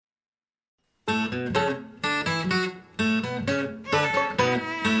This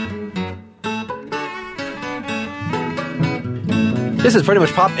is Pretty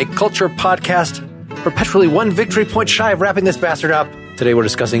Much Pop, a culture podcast, perpetually one victory point shy of wrapping this bastard up. Today we're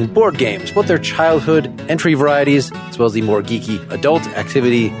discussing board games, both their childhood entry varieties, as well as the more geeky adult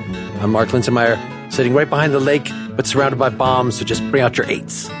activity. I'm Mark Linsenmeyer, sitting right behind the lake, but surrounded by bombs, so just bring out your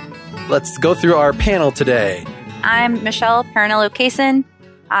eights. Let's go through our panel today. I'm Michelle Paranello-Cason.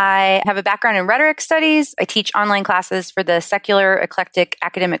 I have a background in rhetoric studies. I teach online classes for the secular, eclectic,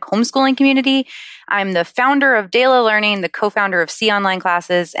 academic homeschooling community. I'm the founder of Dela Learning, the co-founder of C Online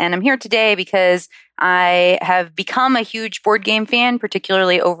Classes, and I'm here today because I have become a huge board game fan,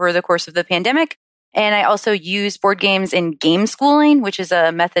 particularly over the course of the pandemic. And I also use board games in game schooling, which is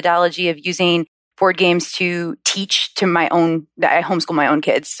a methodology of using board games to teach to I homeschool my own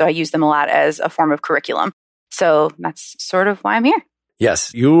kids. So I use them a lot as a form of curriculum. So that's sort of why I'm here.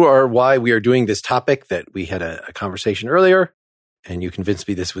 Yes, you are why we are doing this topic that we had a conversation earlier, and you convinced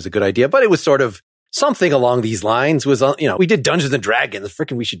me this was a good idea, but it was sort of something along these lines. We did Dungeons and Dragons.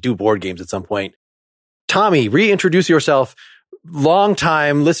 Freaking, we should do board games at some point. Tommy, reintroduce yourself.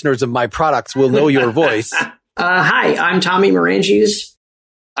 Longtime listeners of my products will know your voice. Hi, I'm Tommy Moranges.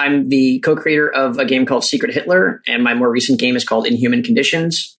 I'm the co-creator of a game called Secret Hitler, and my more recent game is called Inhuman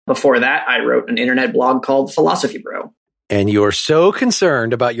Conditions. Before that, I wrote an internet blog called Philosophy Bro. And you're so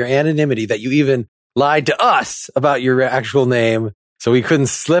concerned about your anonymity that you even lied to us about your actual name, so we couldn't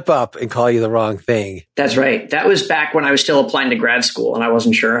slip up and call you the wrong thing. That's right. That was back when I was still applying to grad school, and I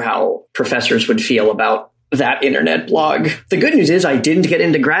wasn't sure how professors would feel about that internet blog. The good news is I didn't get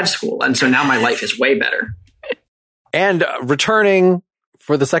into grad school, and so now my life is way better. And returning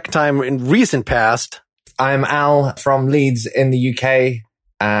for the second time in recent past, I'm Al from Leeds in the UK.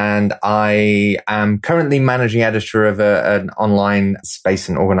 And I am currently managing editor of an online space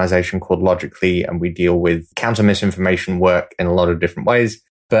and organization called Logically, and we deal with counter misinformation work in a lot of different ways.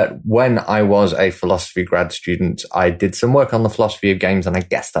 But when I was a philosophy grad student, I did some work on the philosophy of games, and I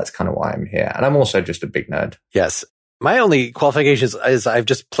guess that's kind of why I'm here. And I'm also just a big nerd. Yes. My only qualifications is I've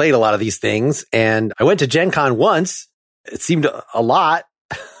just played a lot of these things, and I went to Gen Con once. It seemed a lot.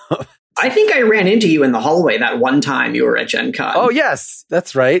 I think I ran into you in the hallway that one time you were at Gen Con. Oh, yes,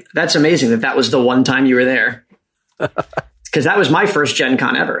 that's right. That's amazing that was the one time you were there. Because that was my first Gen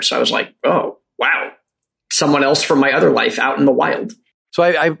Con ever. So I was like, oh, wow. Someone else from my other life out in the wild. So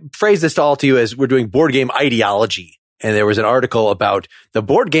I phrased this all to you as we're doing board game ideology. And there was an article about the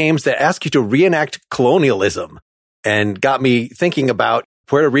board games that ask you to reenact colonialism, and got me thinking about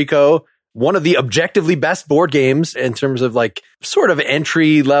Puerto Rico. One of the objectively best board games in terms of like sort of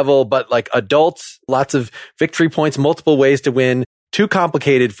entry level, but like adults, lots of victory points, multiple ways to win, too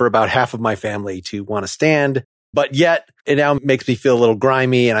complicated for about half of my family to want to stand. But yet it now makes me feel a little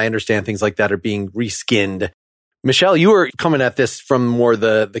grimy, and I understand things like that are being reskinned. Michelle, you were coming at this from more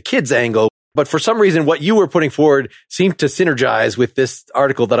the kids angle, but for some reason, what you were putting forward seemed to synergize with this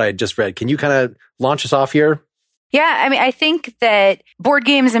article that I had just read. Can you kind of launch us off here? Yeah, I mean, I think that board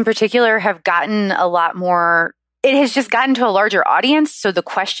games in particular have gotten a lot more, it has just gotten to a larger audience. So the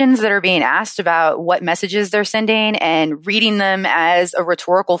questions that are being asked about what messages they're sending and reading them as a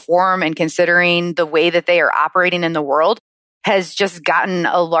rhetorical form and considering the way that they are operating in the world has just gotten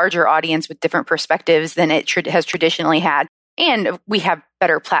a larger audience with different perspectives than it has traditionally had. And we have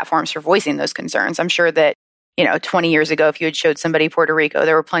better platforms for voicing those concerns. I'm sure that, 20 years ago, if you had showed somebody Puerto Rico,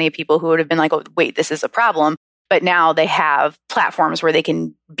 there were plenty of people who would have been like, oh, wait, this is a problem. But now they have platforms where they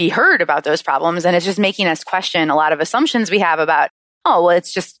can be heard about those problems. And it's just making us question a lot of assumptions we have about, oh, well,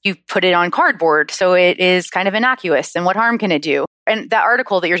 it's just you put it on cardboard, so it is kind of innocuous. And what harm can it do? And that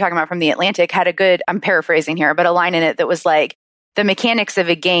article that you're talking about from The Atlantic had a good, I'm paraphrasing here, but a line in it that was like, the mechanics of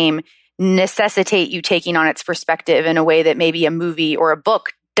a game necessitate you taking on its perspective in a way that maybe a movie or a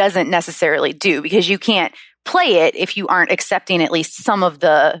book doesn't necessarily do, because you can't play it if you aren't accepting at least some of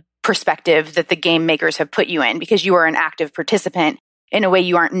the perspective that the game makers have put you in, because you are an active participant in a way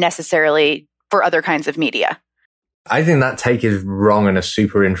you aren't necessarily for other kinds of media. I think that take is wrong in a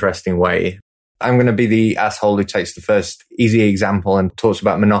super interesting way. I'm going to be the asshole who takes the first easy example and talks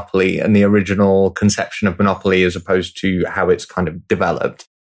about Monopoly and the original conception of Monopoly as opposed to how it's kind of developed.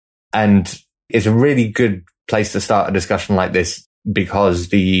 And it's a really good place to start a discussion like this, because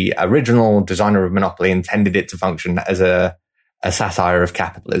the original designer of Monopoly intended it to function as a satire of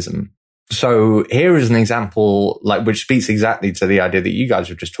capitalism. So here is an example which speaks exactly to the idea that you guys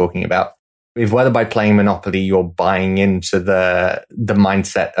were just talking about. If whether by playing Monopoly you're buying into the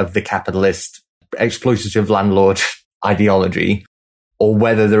mindset of the capitalist exploitative landlord ideology, or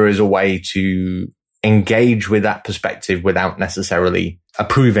whether there is a way to engage with that perspective without necessarily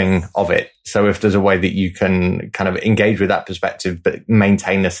approving of it. So if there's a way that you can kind of engage with that perspective, but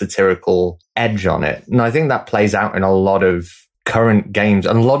maintain a satirical edge on it. And I think that plays out in a lot of current games,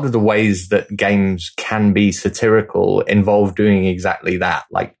 and a lot of the ways that games can be satirical involve doing exactly that,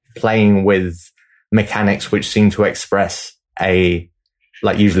 like playing with mechanics which seem to express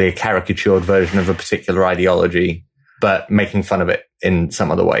usually a caricatured version of a particular ideology, but making fun of it in some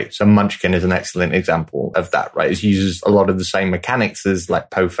other way. So Munchkin is an excellent example of that, right? It uses a lot of the same mechanics as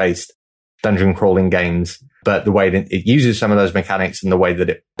like Po-faced dungeon crawling games, but the way that it uses some of those mechanics and the way that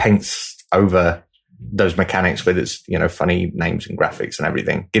it paints over those mechanics with its, funny names and graphics and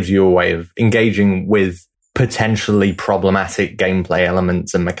everything gives you a way of engaging with potentially problematic gameplay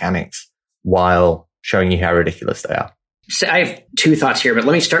elements and mechanics while showing you how ridiculous they are. So I have two thoughts here, but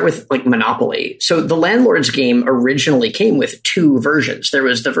let me start with Monopoly. So the Landlords game originally came with two versions. There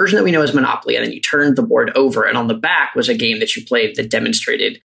was the version that we know as Monopoly, and then you turned the board over, and on the back was a game that you played that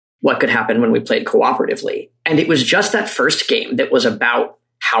demonstrated what could happen when we played cooperatively. And it was just that first game that was about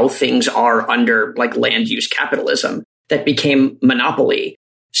how things are under land use capitalism that became Monopoly.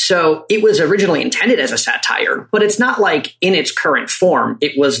 So it was originally intended as a satire, but it's not like in its current form,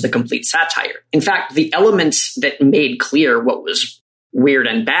 it was the complete satire. In fact, the elements that made clear what was weird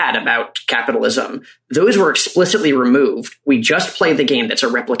and bad about capitalism, those were explicitly removed. We just play the game that's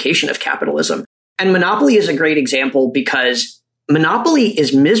a replication of capitalism. And Monopoly is a great example because Monopoly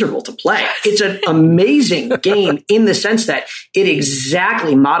is miserable to play. It's an amazing game in the sense that it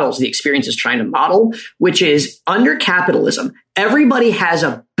exactly models the experience it's trying to model, which is under capitalism, everybody has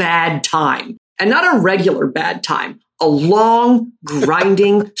a bad time, and not a regular bad time, a long,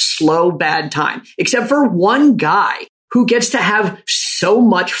 grinding, slow bad time, except for one guy who gets to have so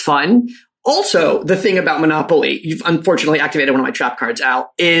much fun. Also, the thing about Monopoly, you've unfortunately activated one of my trap cards,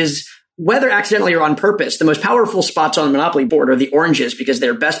 Al, is whether accidentally or on purpose, the most powerful spots on the Monopoly board are the oranges because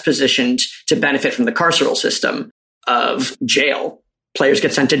they're best positioned to benefit from the carceral system of jail. Players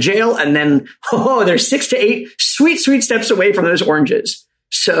get sent to jail, and then, they're 6 to 8 sweet, sweet steps away from those oranges.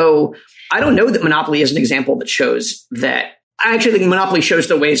 So I don't know that Monopoly is an example that shows that. I actually think Monopoly shows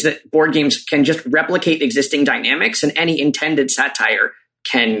the ways that board games can just replicate existing dynamics, and any intended satire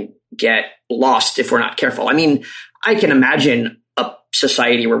can get lost if we're not careful. I mean, I can imagine a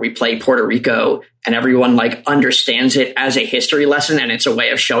society where we play Puerto Rico and everyone understands it as a history lesson, and it's a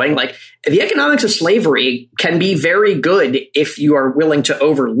way of showing the economics of slavery can be very good if you are willing to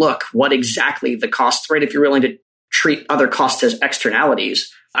overlook what exactly the costs, right? If you're willing to treat other costs as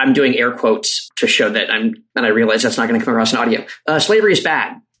externalities. I'm doing air quotes to show that and I realize that's not going to come across in audio. Slavery is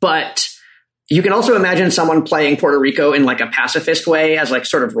bad, but you can also imagine someone playing Puerto Rico in a pacifist way as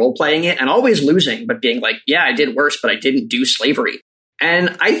sort of role playing it and always losing, but being yeah, I did worse, but I didn't do slavery.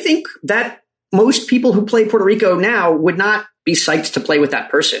 And I think that most people who play Puerto Rico now would not be psyched to play with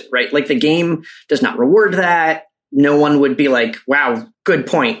that person, right? The game does not reward that. No one would be wow, good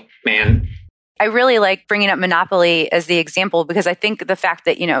point, man. I really like bringing up Monopoly as the example because I think the fact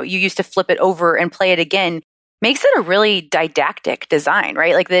that, you used to flip it over and play it again makes it a really didactic design,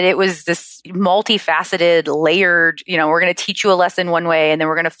 right? That it was this multifaceted, layered, we're going to teach you a lesson one way and then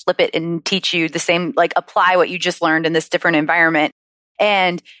we're going to flip it and teach you the same, apply what you just learned in this different environment.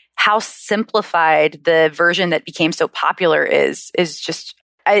 And how simplified the version that became so popular is just,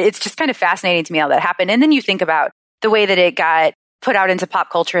 it's just kind of fascinating to me how that happened. And then you think about the way that it got put out into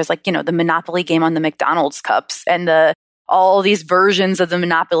pop culture as the Monopoly game on the McDonald's cups and all these versions of the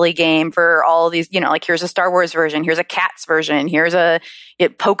Monopoly game for all these, here's a Star Wars version, here's a Cats version, here's a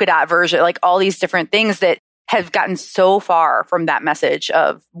polka dot version, all these different things that have gotten so far from that message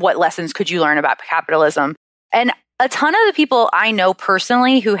of what lessons could you learn about capitalism. And a ton of the people I know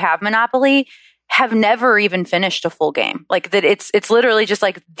personally who have Monopoly have never even finished a full game. That it's literally just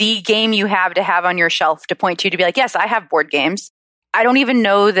the game you have to have on your shelf to point to be yes, I have board games. I don't even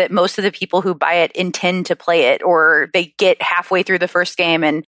know that most of the people who buy it intend to play it, or they get halfway through the first game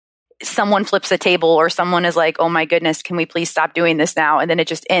and someone flips a table or someone is oh my goodness, can we please stop doing this now? And then it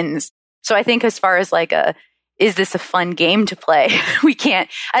just ends. So I think as far as is this a fun game to play? I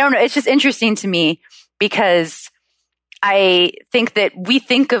don't know. It's just interesting to me because I think that we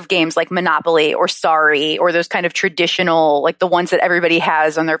think of games like Monopoly or Sorry or those kind of traditional, the ones that everybody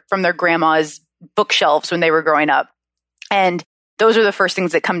has from their grandma's bookshelves when they were growing up. And those are the first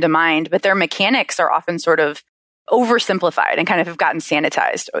things that come to mind, but their mechanics are often sort of oversimplified and kind of have gotten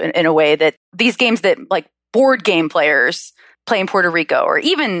sanitized in a way that these games that board game players play in Puerto Rico or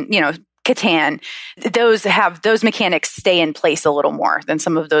even, Catan, those mechanics stay in place a little more than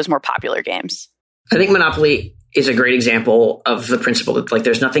some of those more popular games. I think Monopoly is a great example of the principle that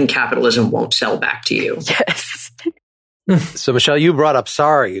there's nothing capitalism won't sell back to you. Yes. So Michelle, you brought up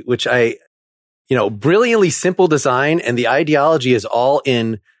Sorry, which brilliantly simple design, and the ideology is all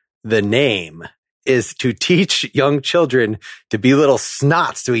in the name, is to teach young children to be little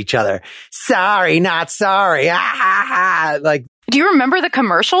snots to each other. Sorry, not sorry. Like, do you remember the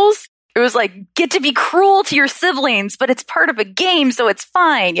commercials? It was like, get to be cruel to your siblings, but it's part of a game, so it's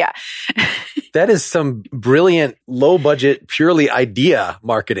fine. Yeah. That is some brilliant, low budget, purely idea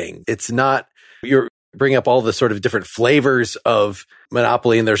marketing. It's not, you're bringing up all the sort of different flavors of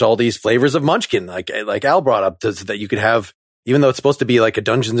Monopoly, and there's all these flavors of Munchkin, like Al brought up, so that you could have, even though it's supposed to be like a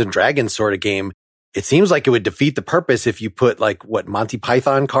Dungeons and Dragons sort of game, it seems like it would defeat the purpose if you put like Monty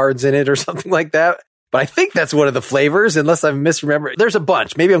Python cards in it or something like that. But I think that's one of the flavors, unless I'm misremembering. There's a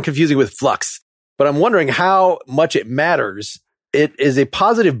bunch. Maybe I'm confusing with Flux, but I'm wondering how much it matters. It is a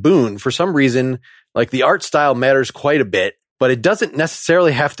positive boon for some reason. Like, the art style matters quite a bit, but it doesn't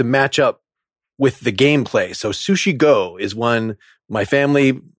necessarily have to match up with the gameplay. So Sushi Go is one my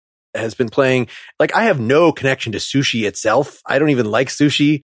family has been playing. Like, I have no connection to sushi itself. I don't even like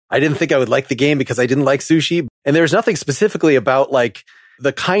sushi. I didn't think I would like the game because I didn't like sushi. And there's nothing specifically about like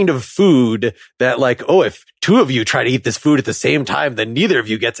the kind of food that like, oh, if two of you try to eat this food at the same time, then neither of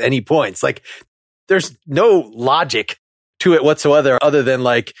you gets any points. Like, there's no logic to it whatsoever, other than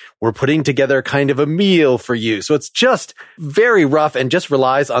like, we're putting together kind of a meal for you. So it's just very rough and just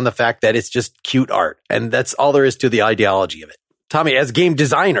relies on the fact that it's just cute art. And that's all there is to the ideology of it. Tommy, as game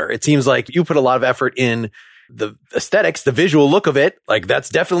designer, it seems like you put a lot of effort in the aesthetics, the visual look of it. Like, that's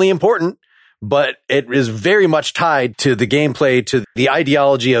definitely important, but it is very much tied to the gameplay, to the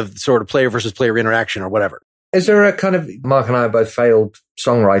ideology of sort of player versus player interaction or whatever. Is there a kind of, Mark and I are both failed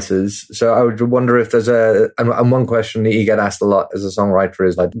songwriters, so I would wonder if there's and one question that you get asked a lot as a songwriter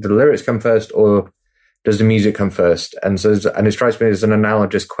is like, do the lyrics come first or does the music come first? And it strikes me as an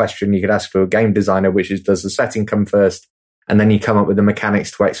analogous question you could ask for a game designer, which is, does the setting come first and then you come up with the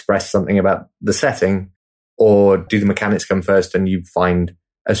mechanics to express something about the setting, or do the mechanics come first and you find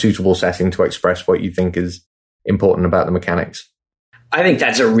a suitable setting to express what you think is important about the mechanics? I think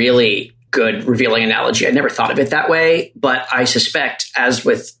that's a really good revealing analogy. I never thought of it that way, but I suspect, as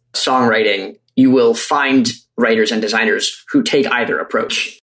with songwriting, you will find writers and designers who take either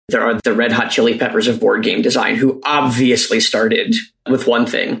approach. There are the Red Hot Chili Peppers of board game design, who obviously started with one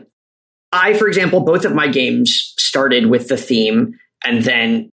thing. I, for example, both of my games started with the theme and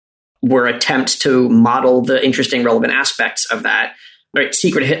then were attempts to model the interesting, relevant aspects of that. Right?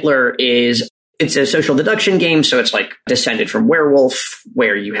 Secret Hitler it's a social deduction game, so it's like descended from Werewolf,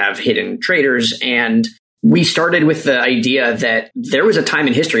 where you have hidden traitors. And we started with the idea that there was a time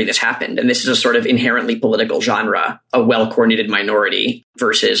in history this happened, and this is a sort of inherently political genre, a well-coordinated minority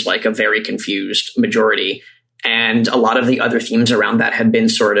versus like a very confused majority. And a lot of the other themes around that had been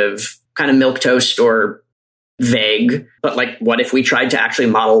sort of kind of milquetoast or vague, but like, what if we tried to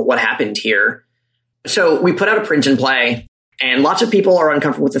actually model what happened here? So we put out a print and play, and lots of people are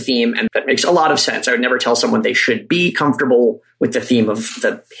uncomfortable with the theme, and that makes a lot of sense. I would never tell someone they should be comfortable with the theme of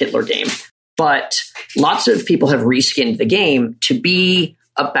the Hitler game. But lots of people have reskinned the game to be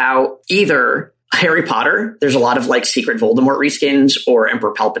about either Harry Potter, there's a lot of like Secret Voldemort reskins, or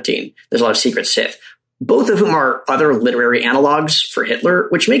Emperor Palpatine, there's a lot of Secret Sith, both of whom are other literary analogs for Hitler,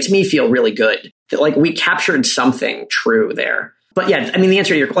 which makes me feel really good that like we captured something true there. But yeah, I mean, the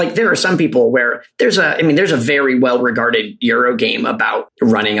answer to your, like, there are some people where there's a very well-regarded Euro game about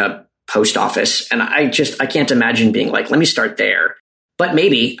running a post office. And I can't imagine being like, let me start there. But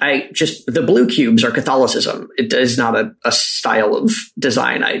maybe the blue cubes are Catholicism. It is not a style of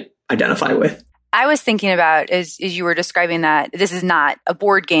design I identify with. I was thinking about, as you were describing that, this is not a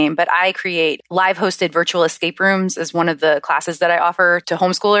board game, but I create live hosted virtual escape rooms as one of the classes that I offer to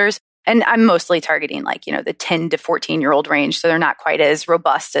homeschoolers. And I'm mostly targeting like, the 10 to 14-year-old range. So they're not quite as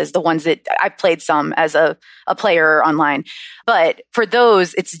robust as the ones that I've played some as a player online. But for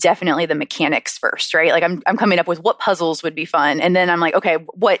those, it's definitely the mechanics first, right? Like I'm coming up with what puzzles would be fun. And then I'm like, okay,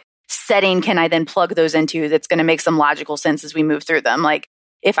 what setting can I then plug those into that's going to make some logical sense as we move through them? Like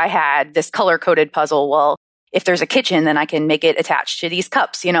if I had this color-coded puzzle, well, if there's a kitchen, then I can make it attached to these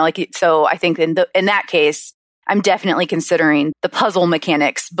cups, so I think in that case, I'm definitely considering the puzzle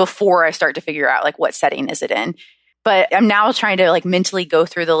mechanics before I start to figure out like what setting is it in. But I'm now trying to like mentally go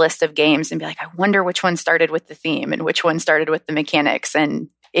through the list of games and be like, I wonder which one started with the theme and which one started with the mechanics. And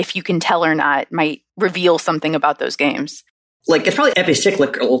if you can tell or not might reveal something about those games. Like it's probably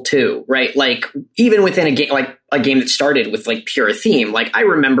epicyclical too, right? Like even within a game, like a game that started with like pure theme, like I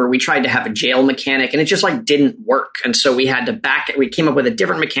remember we tried to have a jail mechanic and it just like didn't work. And so we had to we came up with a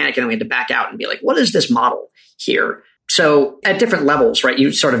different mechanic and then we had to back out and be like, what is this model here? So at different levels, right?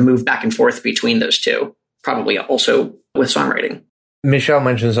 You sort of move back and forth between those two. probably also with songwriting. Michelle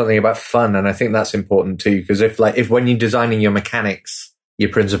mentioned something about fun, and I think that's important too, because if when you're designing your mechanics,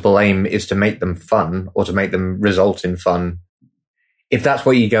 your principal aim is to make them fun or to make them result in fun, if that's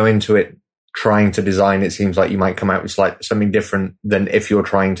what you go into it trying to design, it seems like you might come out with something different than if you're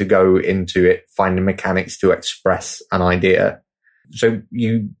trying to go into it finding mechanics to express an idea. So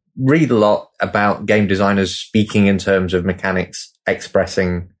you read a lot about game designers speaking in terms of mechanics,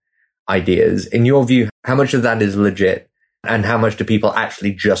 expressing ideas. In your view, how much of that is legit? And how much do people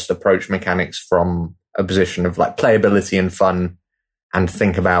actually just approach mechanics from a position of like playability and fun and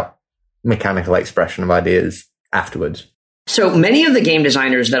think about mechanical expression of ideas afterwards? So many of the game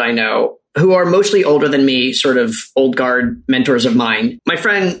designers that I know, who are mostly older than me, sort of old guard mentors of mine, my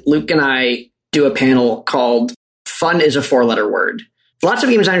friend Luke and I do a panel called Fun is a 4-letter Word. Lots of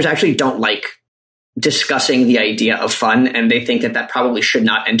game designers actually don't like discussing the idea of fun, and they think that that probably should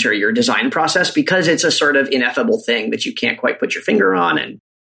not enter your design process because it's a sort of ineffable thing that you can't quite put your finger on and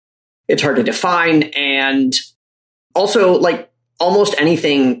it's hard to define. And also, like almost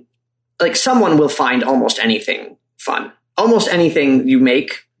anything, like someone will find almost anything fun. Almost anything you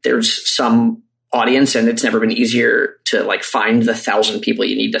make, there's some audience, and it's never been easier to like find the 1,000 people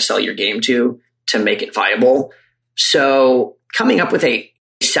you need to sell your game to make it viable. So coming up with a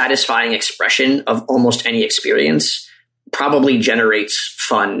satisfying expression of almost any experience probably generates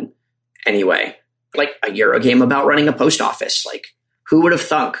fun anyway. Like a Euro game about running a post office, like who would have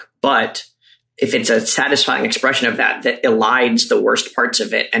thunk? But if it's a satisfying expression of that elides the worst parts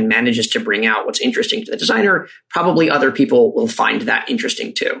of it and manages to bring out what's interesting to the designer, probably other people will find that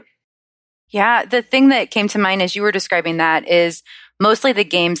interesting too. Yeah, the thing that came to mind as you were describing that is mostly the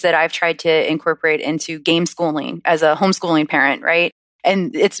games that I've tried to incorporate into game schooling as a homeschooling parent, right?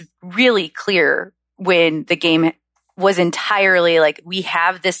 And it's really clear when the game was entirely like, we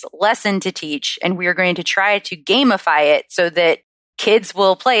have this lesson to teach and we're going to try to gamify it so that kids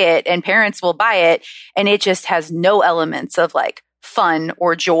will play it and parents will buy it. And it just has no elements of like fun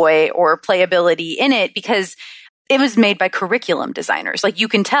or joy or playability in it because it was made by curriculum designers. Like you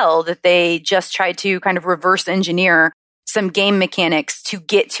can tell that they just tried to kind of reverse engineer some game mechanics to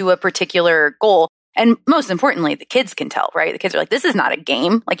get to a particular goal. And most importantly, the kids can tell, right? The kids are like, this is not a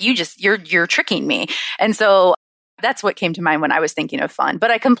game. Like you're tricking me. And so that's what came to mind when I was thinking of fun. But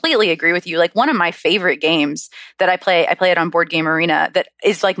I completely agree with you. Like one of my favorite games that I play it on Board Game Arena that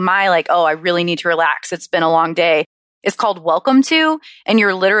is like I really need to relax. It's been a long day. It's called Welcome To, and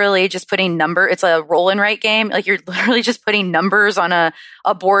you're literally just putting it's a roll and write game. Like you're literally just putting numbers on a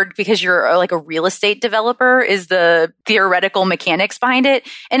board because you're like a real estate developer is the theoretical mechanics behind it.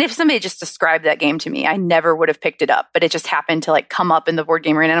 And if somebody just described that game to me, I never would have picked it up, but it just happened to like come up in the Board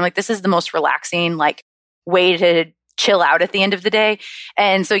Game Arena. And I'm like, this is the most relaxing like way to chill out at the end of the day.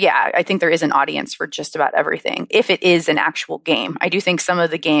 And so, yeah, I think there is an audience for just about everything. If it is an actual game, I do think some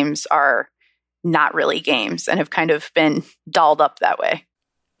of the games are not really games and have kind of been dolled up that way.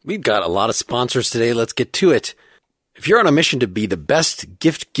 We've got a lot of sponsors today. Let's get to it. If you're on a mission to be the best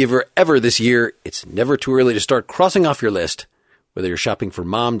gift giver ever this year, it's never too early to start crossing off your list. Whether you're shopping for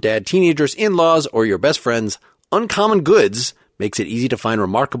mom, dad, teenagers, in-laws, or your best friends, Uncommon Goods makes it easy to find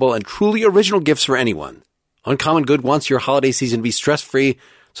remarkable and truly original gifts for anyone. Uncommon Good wants your holiday season to be stress-free,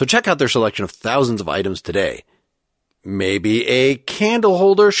 so check out their selection of thousands of items today. Maybe a candle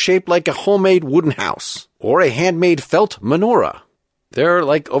holder shaped like a homemade wooden house, or a handmade felt menorah. There are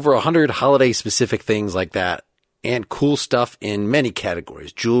like over 100 holiday-specific things like that, and cool stuff in many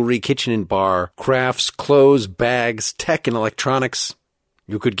categories. Jewelry, kitchen and bar, crafts, clothes, bags, tech and electronics.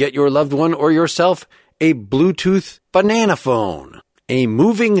 You could get your loved one or yourself a Bluetooth banana phone, a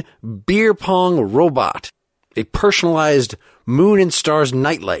moving beer pong robot, a personalized moon and stars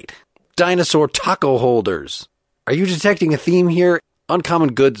nightlight, dinosaur taco holders. Are you detecting a theme here?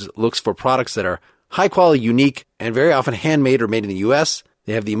 Uncommon Goods looks for products that are high quality, unique, and very often handmade or made in the U.S.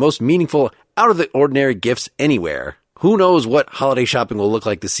 They have the most meaningful, out-of-the-ordinary gifts anywhere. Who knows what holiday shopping will look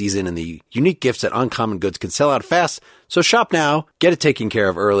like this season, and the unique gifts at Uncommon Goods can sell out fast, so shop now, get it taken care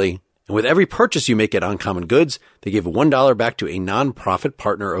of early. And with every purchase you make at Uncommon Goods, they give $1 back to a nonprofit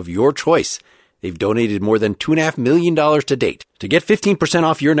partner of your choice. They've donated more than $2.5 million to date. To get 15%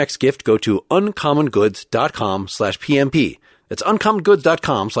 off your next gift, go to uncommongoods.com/PMP. That's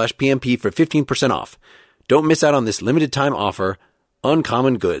uncommongoods.com/PMP for 15% off. Don't miss out on this limited time offer.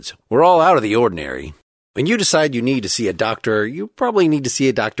 Uncommon Goods. We're all out of the ordinary. When you decide you need to see a doctor, you probably need to see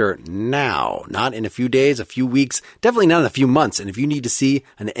a doctor now. Not in a few days, a few weeks, definitely not in a few months. And if you need to see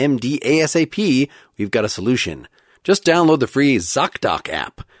an MD ASAP, we've got a solution. Just download the free ZocDoc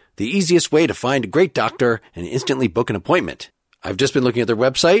app. The easiest way to find a great doctor and instantly book an appointment. I've just been looking at their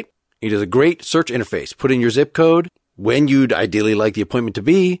website. He does a great search interface. Put in your zip code, when you'd ideally like the appointment to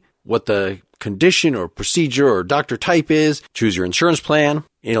be, what the condition or procedure or doctor type is, choose your insurance plan.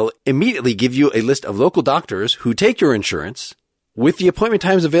 It'll immediately give you a list of local doctors who take your insurance with the appointment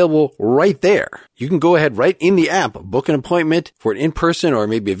times available right there. You can go ahead right in the app, book an appointment for an in-person or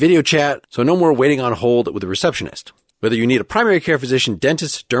maybe a video chat, so no more waiting on hold with a receptionist. Whether you need a primary care physician,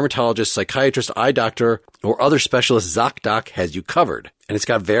 dentist, dermatologist, psychiatrist, eye doctor, or other specialist, ZocDoc has you covered. And it's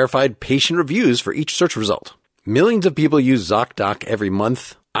got verified patient reviews for each search result. Millions of people use ZocDoc every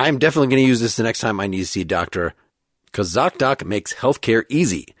month. I'm definitely going to use this the next time I need to see a doctor, because ZocDoc makes healthcare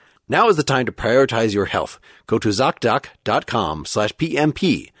easy. Now is the time to prioritize your health. Go to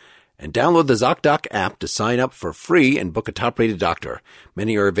ZocDoc.com/PMP and download the ZocDoc app to sign up for free and book a top-rated doctor.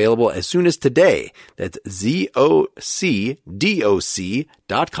 Many are available as soon as today. That's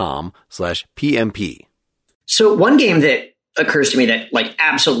ZocDoc.com/PMP. So one game that occurs to me that like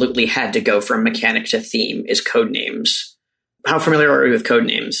absolutely had to go from mechanic to theme is Codenames. How familiar are you with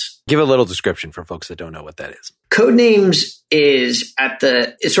Codenames? Give a little description for folks that don't know what that is. Codenames is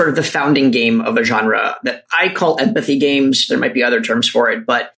sort of the founding game of a genre that I call empathy games. There might be other terms for it,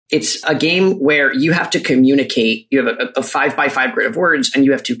 but it's a game where you have to communicate. You have a 5x5 grid of words, and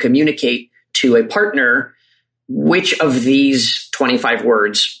you have to communicate to a partner which of these 25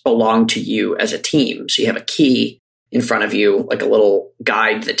 words belong to you as a team. So you have a key in front of you, like a little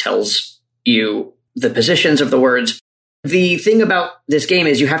guide that tells you the positions of the words. The thing about this game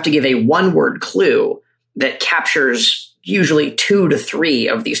is you have to give a one-word clue that captures usually 2 to 3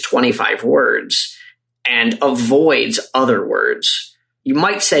 of these 25 words and avoids other words. You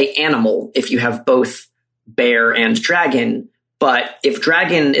might say animal if you have both bear and dragon, but if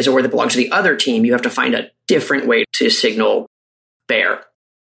dragon is a word that belongs to the other team, you have to find a different way to signal bear.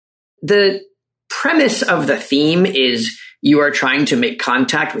 The premise of the theme is you are trying to make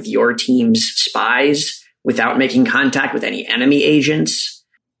contact with your team's spies without making contact with any enemy agents,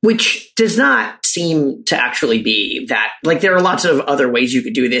 which does not seem to actually be that. Like, there are lots of other ways you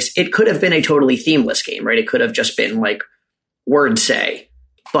could do this. It could have been a totally themeless game, right? It could have just been like word say.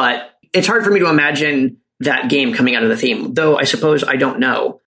 But it's hard for me to imagine that game coming out of the theme, though I suppose I don't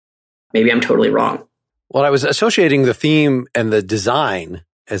know. Maybe I'm totally wrong. Well, I was associating the theme and the design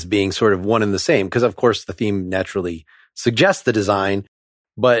as being sort of one and the same, because of course the theme naturally suggests the design,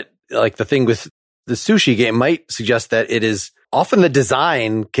 but like the thing with the sushi game might suggest that it is often the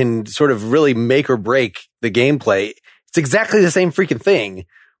design can sort of really make or break the gameplay. It's exactly the same freaking thing,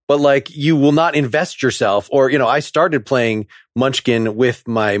 but like you will not invest yourself. Or, you know, I started playing Munchkin with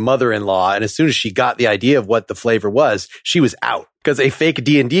my mother-in-law, and as soon as she got the idea of what the flavor was, she was out, because a fake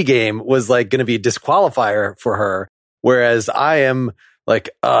D&D game was like going to be a disqualifier for her. Whereas I am like,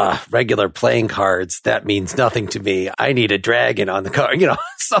 regular playing cards, that means nothing to me. I need a dragon on the card, you know,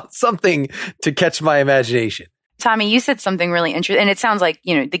 something to catch my imagination. Tommy, you said something really interesting, and it sounds like,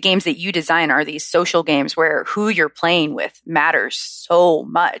 you know, the games that you design are these social games where who you're playing with matters so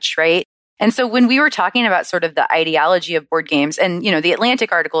much, right? And so when we were talking about sort of the ideology of board games, and, you know, the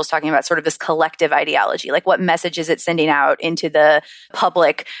Atlantic article is talking about sort of this collective ideology, like what message is it sending out into the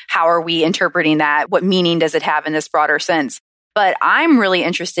public? How are we interpreting that? What meaning does it have in this broader sense? But I'm really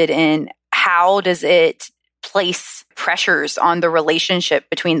interested in how does it place pressures on the relationship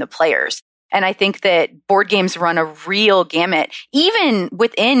between the players? And I think that board games run a real gamut, even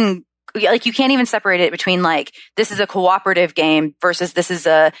within, like, you can't even separate it between like, this is a cooperative game versus this is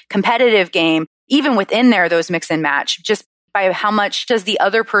a competitive game. Even within there, those mix and match just by how much does the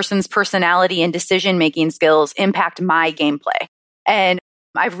other person's personality and decision-making skills impact my gameplay. And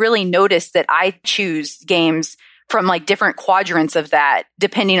I've really noticed that I choose games from like different quadrants of that,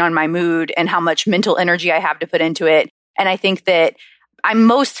 depending on my mood and how much mental energy I have to put into it. And I think that I'm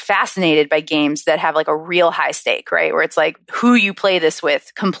most fascinated by games that have like a real high stake, right? Where it's like who you play this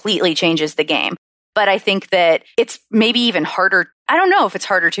with completely changes the game. But I think that it's maybe even harder. I don't know if it's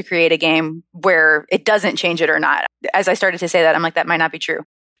harder to create a game where it doesn't change it or not. As I started to say that, I'm like, that might not be true.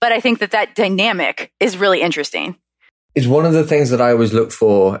 But I think that that dynamic is really interesting. It's one of the things that I always look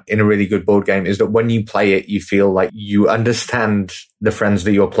for in a really good board game is that when you play it, you feel like you understand the friends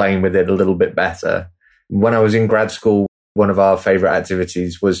that you're playing with it a little bit better. When I was in grad school, one of our favorite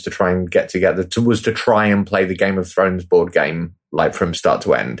activities was to try and get together, to try and play the Game of Thrones board game, like from start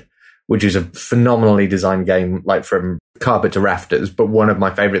to end, which is a phenomenally designed game, like from carpet to rafters. But one of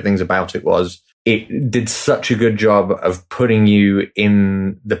my favorite things about it was it did such a good job of putting you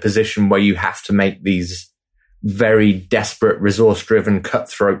in the position where you have to make these very desperate, resource-driven,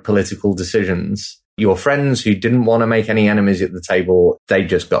 cutthroat political decisions. Your friends who didn't want to make any enemies at the table, they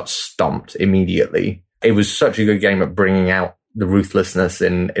just got stomped immediately. It was such a good game at bringing out the ruthlessness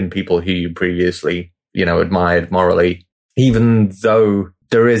in people who you previously, admired morally. Even though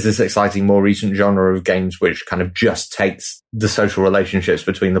there is this exciting, more recent genre of games which kind of just takes the social relationships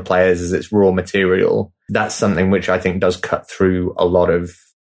between the players as its raw material, that's something which I think does cut through a lot of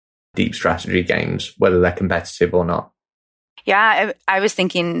deep strategy games, whether they're competitive or not. Yeah, I was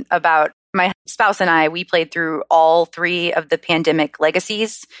thinking about my spouse and I, we played through all 3 of the Pandemic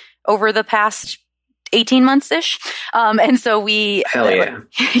legacies over the past 18 months-ish. And so we... Hell yeah.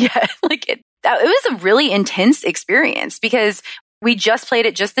 Yeah, it was a really intense experience because we just played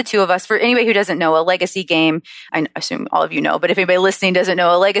it, just the 2 of us. For anybody who doesn't know, a legacy game, I assume all of you know, but if anybody listening doesn't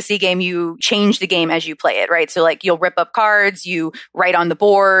know, a legacy game, you change the game as you play it, right? So you'll rip up cards, you write on the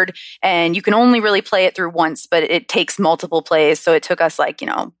board, and you can only really play it through once, but it takes multiple plays. So it took us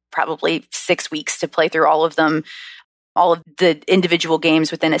probably 6 weeks to play through all of them, all of the individual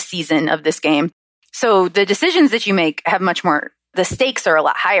games within a season of this game. So the decisions that you make have much more, the stakes are a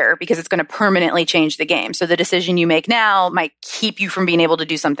lot higher because it's going to permanently change the game. So the decision you make now might keep you from being able to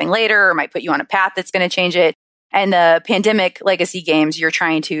do something later, or might put you on a path that's going to change it. And the Pandemic legacy games, you're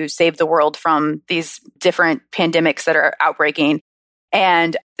trying to save the world from these different pandemics that are outbreaking.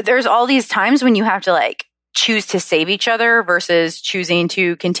 And there's all these times when you have to choose to save each other versus choosing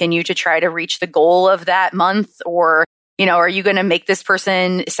to continue to try to reach the goal of that month. Or, are you going to make this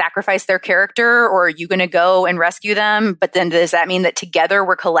person sacrifice their character, or are you going to go and rescue them? But then does that mean that together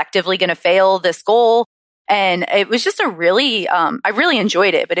we're collectively going to fail this goal? And it was just I really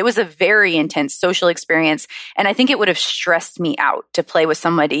enjoyed it, but it was a very intense social experience. And I think it would have stressed me out to play with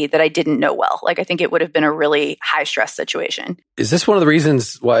somebody that I didn't know well. I think it would have been a really high stress situation. Is this one of the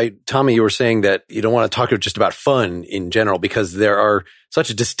reasons why, Tommy, you were saying that you don't want to talk just about fun in general, because there are such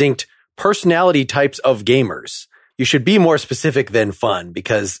distinct personality types of gamers? You should be more specific than fun,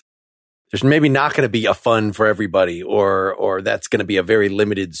 because there's maybe not going to be a fun for everybody, or that's going to be a very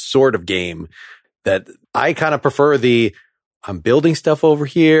limited sort of game. That I kind of prefer I'm building stuff over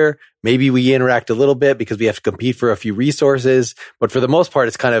here. Maybe we interact a little bit because we have to compete for a few resources. But for the most part,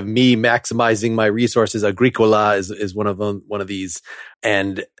 it's kind of me maximizing my resources. Agricola is one of these,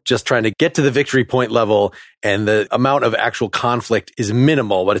 and just trying to get to the victory point level. And the amount of actual conflict is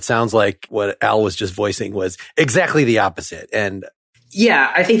minimal. But it sounds like what Al was just voicing was exactly the opposite. And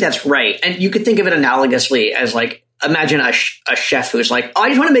yeah, I think that's right. And you could think of it analogously as imagine a chef who's I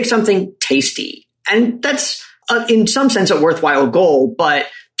just want to make something tasty. And that's, in some sense, a worthwhile goal. But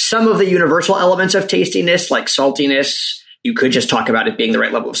some of the universal elements of tastiness, like saltiness, you could just talk about it being the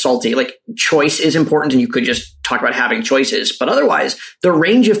right level of salty. Choice is important, and you could just talk about having choices. But otherwise, the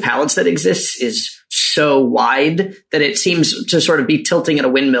range of palettes that exists is so wide that it seems to sort of be tilting at a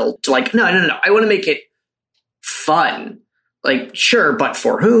windmill to no. I want to make it fun. Sure, but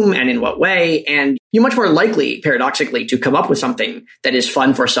for whom and in what way? And you're much more likely, paradoxically, to come up with something that is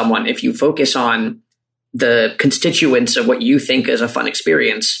fun for someone if you focus on the constituents of what you think is a fun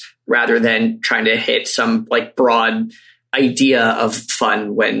experience, rather than trying to hit some broad idea of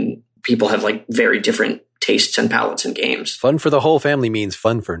fun when people have very different tastes and palettes in games. Fun for the whole family means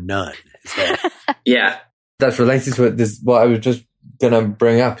fun for none. Yeah. That's related to what I was just going to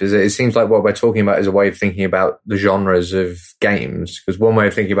bring up is it seems like what we're talking about is a way of thinking about the genres of games, because one way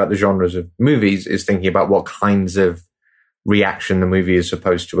of thinking about the genres of movies is thinking about what kinds of reaction the movie is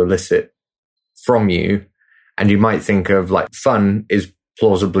supposed to elicit from you. And you might think of fun is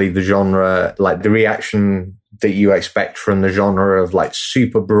plausibly the genre, the reaction that you expect from the genre of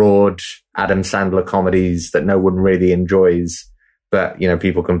super broad Adam Sandler comedies that no one really enjoys, but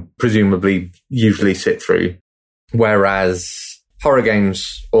people can presumably usually sit through. Whereas horror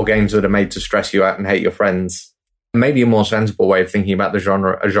games, or games that are made to stress you out and hate your friends, maybe a more sensible way of thinking about a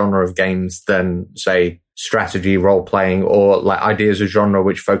genre of games than, say, strategy, role-playing, or ideas of genre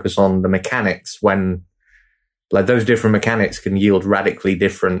which focus on the mechanics, when those different mechanics can yield radically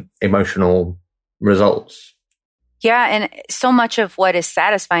different emotional results. Yeah, and so much of what is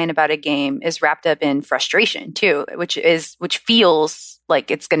satisfying about a game is wrapped up in frustration too, which feels like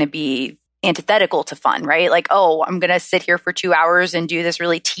it's going to be antithetical to fun, right? I'm going to sit here for 2 hours and do this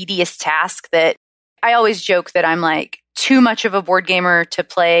really tedious task that I always joke that I'm too much of a board gamer to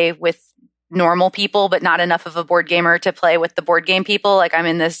play with normal people, but not enough of a board gamer to play with the board game people. I'm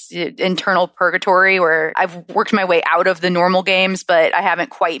in this internal purgatory where I've worked my way out of the normal games, but I haven't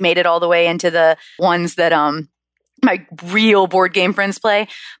quite made it all the way into the ones that my real board game friends play.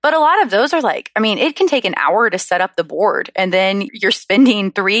 But a lot of those are it can take an hour to set up the board. And then you're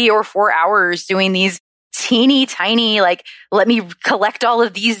spending 3 or 4 hours doing these teeny tiny, let me collect all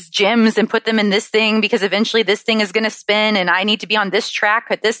of these gems and put them in this thing because eventually this thing is going to spin and I need to be on this track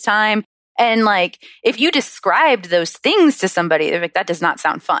at this time. And like, if you described those things to somebody, they're like, that does not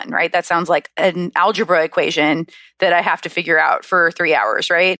sound fun, right? That sounds like an algebra equation that I have to figure out for 3 hours,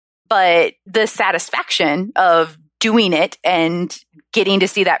 right? But the satisfaction of doing it and getting to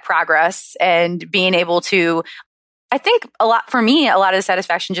see that progress and being able to, I think for me, a lot of the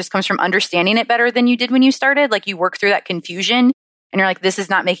satisfaction just comes from understanding it better than you did when you started. Like, you work through that confusion and you're like, this is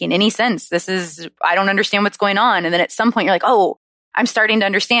not making any sense. I don't understand what's going on. And then at some point you're like, oh, I'm starting to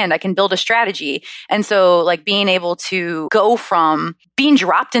understand. I can build a strategy. And so like being able to go from being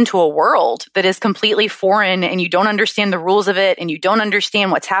dropped into a world that is completely foreign and you don't understand the rules of it and you don't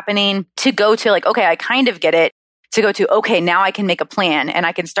understand what's happening, to go to like, okay, I kind of get it, to go to, okay, now I can make a plan and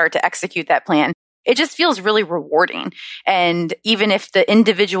I can start to execute that plan. It just feels really rewarding. And even if the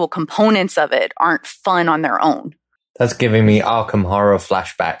individual components of it aren't fun on their own. That's giving me Arkham Horror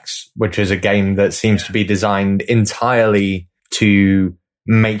flashbacks, which is a game that seems to be designed entirely to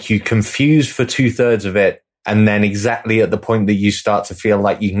make you confused for 2/3 of it. And then exactly at the point that you start to feel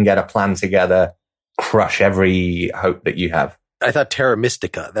like you can get a plan together, crush every hope that you have. I thought Terra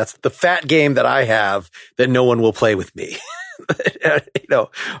Mystica. That's the fat game that I have that no one will play with me.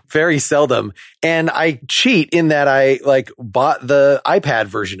 Very seldom. And I cheat in that I like bought the iPad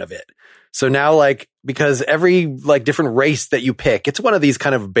version of it. So now like, because every like different race that you pick, it's one of these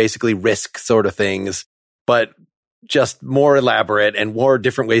kind of basically Risk sort of things, but just more elaborate and more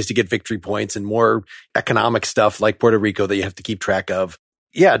different ways to get victory points and more economic stuff like Puerto Rico that you have to keep track of.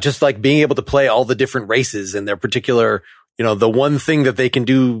 Yeah, just like being able to play all the different races and their particular, the one thing that they can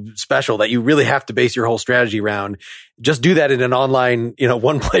do special that you really have to base your whole strategy around. Just do that in an online,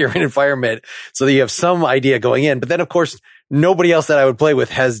 one player environment so that you have some idea going in. But then of course, nobody else that I would play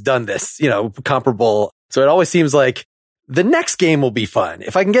with has done this, comparable. So it always seems like the next game will be fun.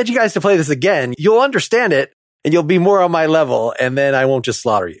 If I can get you guys to play this again, you'll understand it and you'll be more on my level, and then I won't just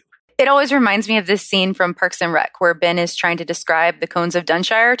slaughter you. It always reminds me of this scene from Parks and Rec where Ben is trying to describe the cones of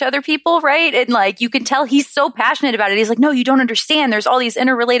Dunshire to other people, right? And like, you can tell he's so passionate about it. He's like, no, you don't understand. There's all these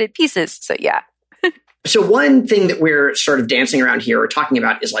interrelated pieces. So yeah. So one thing that we're sort of dancing around here or talking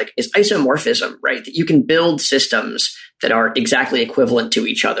about is isomorphism, right? That you can build systems that are exactly equivalent to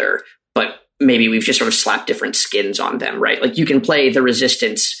each other, but maybe we've just sort of slapped different skins on them, right? Like you can play the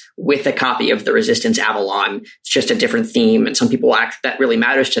Resistance with a copy of the Resistance Avalon. It's just a different theme, and some people that really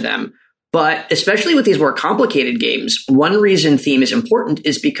matters to them. But especially with these more complicated games, one reason theme is important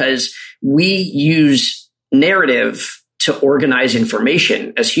is because we use narrative to organize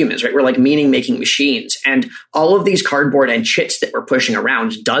information as humans, right? We're like meaning-making machines. And all of these cardboard and chits that we're pushing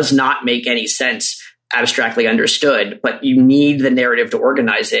around does not make any sense abstractly understood, but you need the narrative to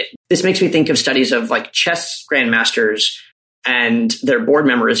organize it. This makes me think of studies of like chess grandmasters and their board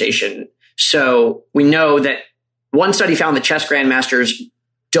memorization. So we know that one study found that chess grandmasters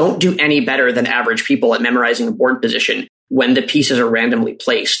don't do any better than average people at memorizing a board position when the pieces are randomly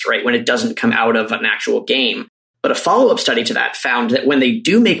placed, right? When it doesn't come out of an actual game. But a follow-up study to that found that when they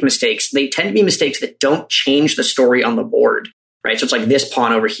do make mistakes, they tend to be mistakes that don't change the story on the board, right? So it's like this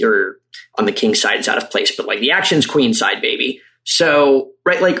pawn over here on the king side is out of place, but like the action's queen side, baby. So,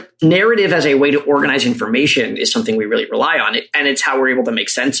 right, like narrative as a way to organize information is something we really rely on. And it's how we're able to make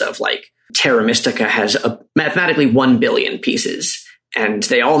sense of like Terra Mystica has mathematically 1 billion pieces and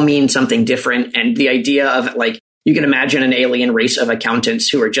they all mean something different. And the idea of like, you can imagine an alien race of accountants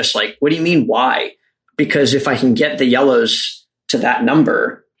who are just like, what do you mean? Why? Because if I can get the yellows to that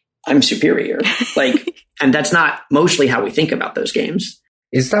number, I'm superior. And that's not mostly how we think about those games.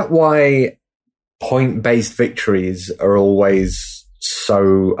 Is that why point-based victories are always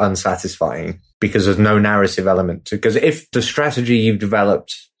so unsatisfying? Because there's no narrative element. Because if the strategy you've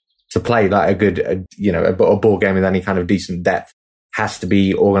developed to play like a good, a board game with any kind of decent depth has to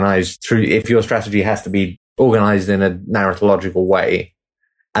be organized through, if your strategy has to be organized in a narratological way,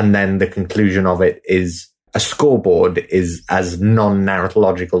 and then the conclusion of it is a scoreboard is as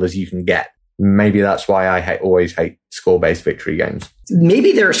non-narratological as you can get. Maybe that's why I always hate score-based victory games.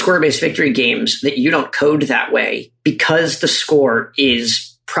 Maybe there are score-based victory games that you don't code that way because the score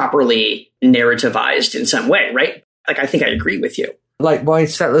is properly narrativized in some way, right? Like, I think I agree with you. Like, why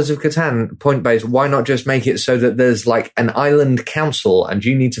Settlers of Catan, point-based, why not just make it so that there's like an island council and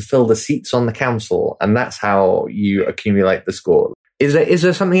you need to fill the seats on the council and that's how you accumulate the score? Is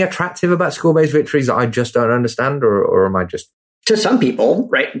there something attractive about score-based victories that I just don't understand, or am I just... To some people,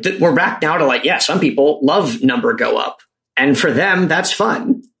 right? We're back now to like, yeah, some people love number go up. And for them, that's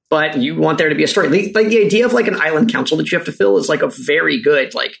fun. But you want there to be a story. Like the idea of like an island council that you have to fill is like a very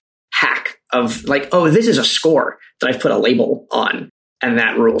good like hack of like, oh, this is a score that I've put a label on and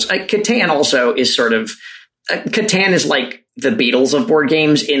that rules. Catan also is sort of... Catan is like the Beatles of board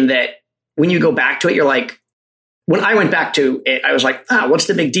games in that when you go back to it, you're like, when I went back to it, I was like, what's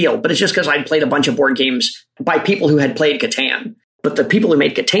the big deal? But it's just because I'd played a bunch of board games by people who had played Catan. But the people who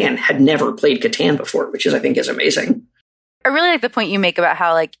made Catan had never played Catan before, which I think is amazing. I really like the point you make about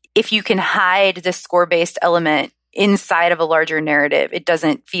how, like, if you can hide the score-based element inside of a larger narrative, it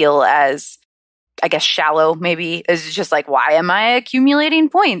doesn't feel as, I guess, shallow, maybe. It's just like, why am I accumulating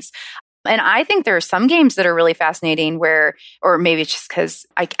points? And I think there are some games that are really fascinating where, or maybe it's just because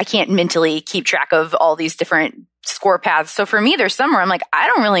I can't mentally keep track of all these different score paths. So for me, there's some where I'm like, I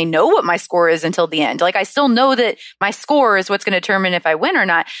don't really know what my score is until the end. Like, I still know that my score is what's going to determine if I win or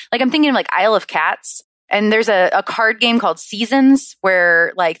not. Like, I'm thinking of like Isle of Cats. And there's a card game called Seasons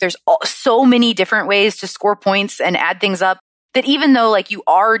where like there's so many different ways to score points and add things up that even though like you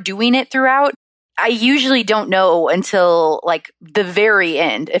are doing it throughout, I usually don't know until like the very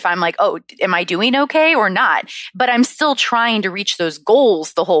end if I'm like, oh, am I doing okay or not? But I'm still trying to reach those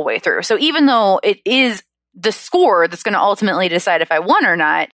goals the whole way through. So even though it is the score that's going to ultimately decide if I won or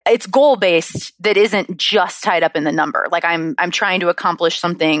not, it's goal-based that isn't just tied up in the number. Like I'm trying to accomplish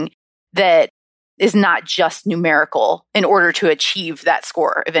something that is not just numerical in order to achieve that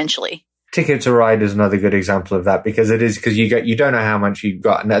score eventually. Ticket to Ride is another good example of that because you don't know how much you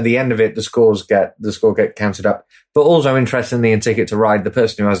got, and at the end of it, the score get counted up. But also, interestingly, in Ticket to Ride, the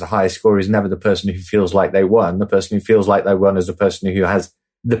person who has the highest score is never the person who feels like they won. The person who feels like they won is the person who has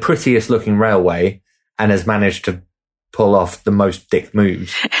the prettiest looking railway and has managed to pull off the most dick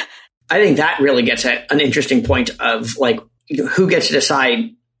moves. I think that really gets at an interesting point of like who gets to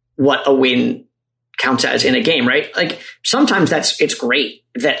decide what a win counts as in a game, right? Like sometimes it's great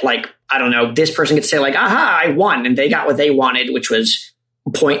that like, I don't know, this person gets to say like, aha, I won. And they got what they wanted, which was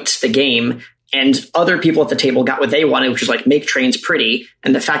points the game. And other people at the table got what they wanted, which was like make trains pretty.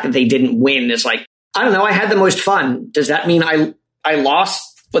 And the fact that they didn't win is like, I don't know, I had the most fun. Does that mean I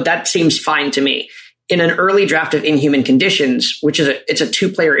lost? But that seems fine to me. In an early draft of Inhuman Conditions, which is it's a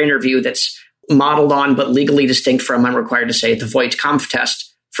 2-player interview that's modeled on but legally distinct from, I'm required to say, the Voight Kampf test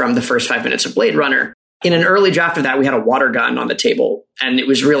from the first 5 minutes of Blade Runner. In an early draft of that, we had a water gun on the table, and it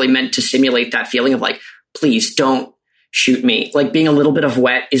was really meant to simulate that feeling of like, please don't shoot me. Like being a little bit of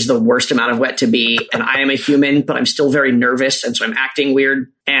wet is the worst amount of wet to be, and I am a human, but I'm still very nervous, and so I'm acting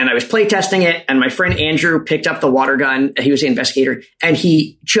weird. And I was playtesting it, and my friend Andrew picked up the water gun. He was the investigator, and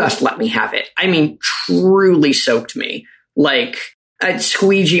he just let me have it. I mean, truly soaked me. Like, I'd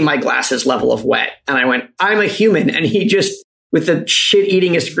squeegee my glasses level of wet. And I went, I'm a human, and he just, with the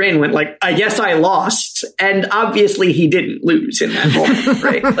shit-eatingest grin, went like, I guess I lost. And obviously he didn't lose in that moment,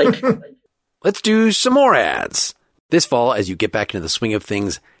 right? Like, let's do some more ads. This fall, as you get back into the swing of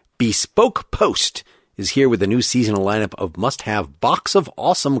things, Bespoke Post is here with a new seasonal lineup of must-have Box of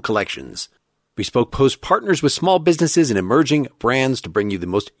Awesome collections. Bespoke Post partners with small businesses and emerging brands to bring you the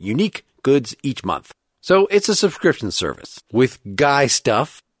most unique goods each month. So it's a subscription service with guy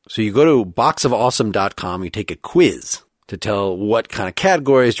stuff. So you go to boxofawesome.com, you take a quiz to tell what kind of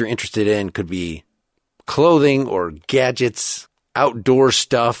categories you're interested in. Could be clothing or gadgets, outdoor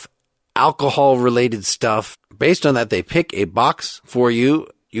stuff, alcohol-related stuff. Based on that, they pick a box for you.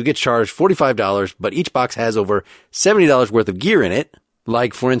 You get charged $45, but each box has over $70 worth of gear in it.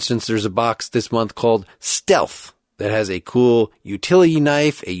 Like, for instance, there's a box this month called Stealth that has a cool utility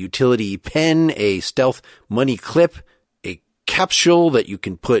knife, a utility pen, a stealth money clip, a capsule that you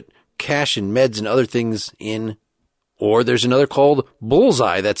can put cash and meds and other things in. Or there's another called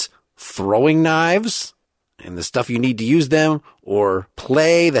Bullseye that's throwing knives and the stuff you need to use them, or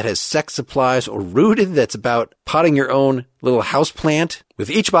Play that has sex supplies, or Rooted that's about potting your own little house plant.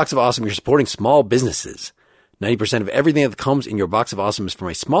 With each Box of Awesome, you're supporting small businesses. 90% of everything that comes in your Box of Awesome is from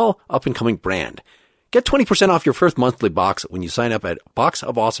a small, up-and-coming brand. Get 20% off your first monthly box when you sign up at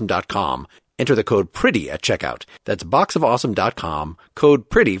boxofawesome.com. Enter the code PRETTY at checkout. That's boxofawesome.com, code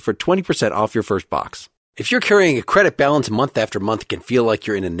PRETTY for 20% off your first box. If you're carrying a credit balance month after month, it can feel like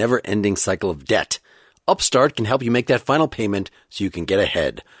you're in a never-ending cycle of debt. Upstart can help you make that final payment so you can get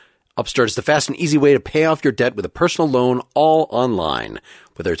ahead. Upstart is the fast and easy way to pay off your debt with a personal loan all online.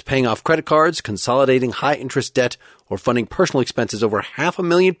 Whether it's paying off credit cards, consolidating high-interest debt, or funding personal expenses, over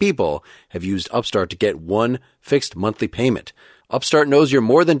 500,000 people have used Upstart to get one fixed monthly payment. Upstart knows you're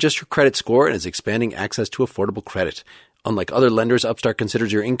more than just your credit score and is expanding access to affordable credit. Unlike other lenders, Upstart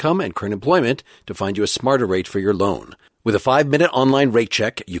considers your income and current employment to find you a smarter rate for your loan. With a 5-minute online rate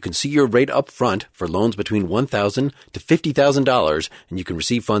check, you can see your rate up front for loans between $1,000 to $50,000, and you can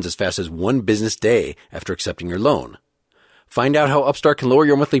receive funds as fast as 1 business day after accepting your loan. Find out how Upstart can lower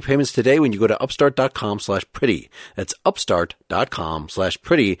your monthly payments today when you go to upstart.com/pretty. That's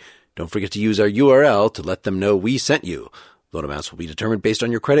upstart.com/pretty. Don't forget to use our URL to let them know we sent you. Loan amounts will be determined based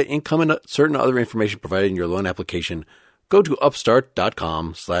on your credit, income, and certain other information provided in your loan application. Go to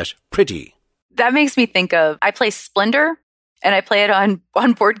upstart.com/pretty. That makes me think of, I play Splendor and I play it on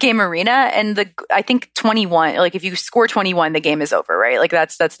Board Game Arena, and I think 21, like if you score 21, the game is over, right? Like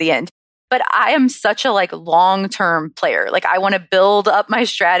that's the end. But I am such a long-term player. Like I want to build up my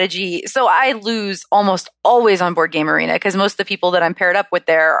strategy. So I lose almost always on Board Game Arena because most of the people that I'm paired up with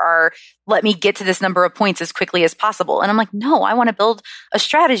there are, let me get to this number of points as quickly as possible. And I'm like, no, I want to build a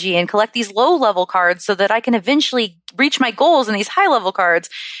strategy and collect these low-level cards so that I can eventually reach my goals in these high-level cards.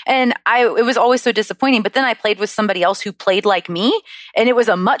 And it was always so disappointing. But then I played with somebody else who played like me, and it was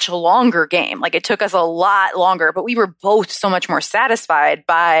a much longer game. Like it took us a lot longer, but we were both so much more satisfied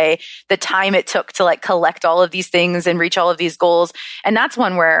by the time it took to collect all of these things and reach all of these goals. And that's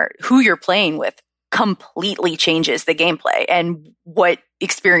one where who you're playing with completely changes the gameplay and what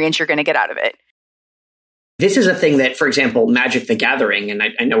experience you're going to get out of it. This is a thing that, for example, Magic the Gathering, and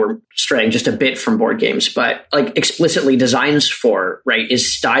I know we're straying just a bit from board games, but explicitly designs for, right,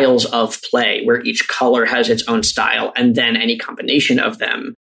 is styles of play where each color has its own style, and then any combination of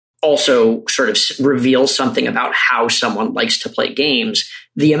them also sort of reveals something about how someone likes to play games.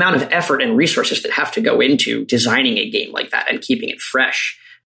 The amount of effort and resources that have to go into designing a game like that and keeping it fresh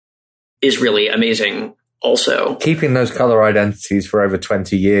is really amazing also. Keeping those color identities for over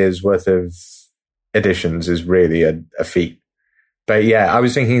 20 years worth of editions is really a feat. But yeah, I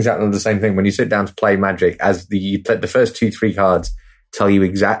was thinking exactly the same thing. When you sit down to play Magic, as the first 2-3 cards tell you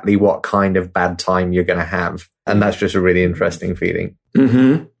exactly what kind of bad time you're going to have. And that's just a really interesting feeling.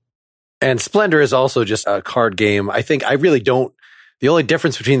 Mm-hmm. And Splendor is also just a card game. I think I really don't. The only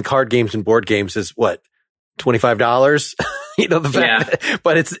difference between card games and board games is what? $25?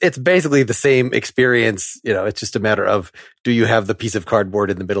 But it's basically the same experience. It's just a matter of, do you have the piece of cardboard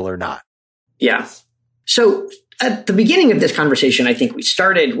in the middle or not? Yeah. So at the beginning of this conversation, I think we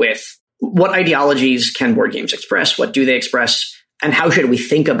started with what ideologies can board games express? What do they express? And how should we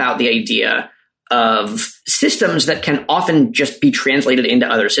think about the idea of systems that can often just be translated into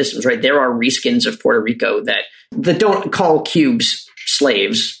other systems, right? There are reskins of Puerto Rico that don't call cubes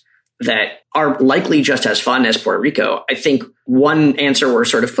slaves, that are likely just as fun as Puerto Rico. I think one answer we're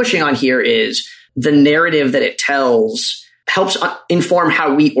sort of pushing on here is the narrative that it tells helps inform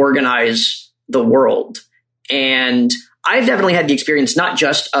how we organize the world. And I've definitely had the experience not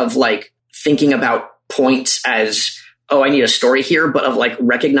just of thinking about points as, oh, I need a story here, but of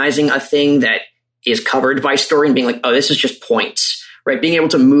recognizing a thing that is covered by story and being like, oh, this is just points, right? Being able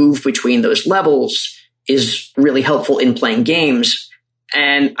to move between those levels is really helpful in playing games.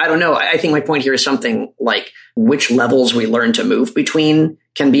 And I don't know, I think my point here is something like which levels we learn to move between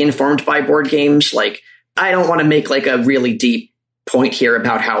can be informed by board games. I don't want to make a really deep point here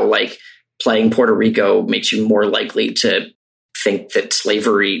about how playing Puerto Rico makes you more likely to think that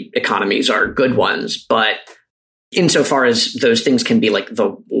slavery economies are good ones. But insofar as those things can be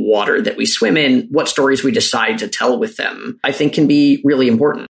the water that we swim in, what stories we decide to tell with them, I think can be really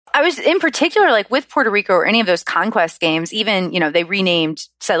important. I was in particular with Puerto Rico or any of those conquest games, even, they renamed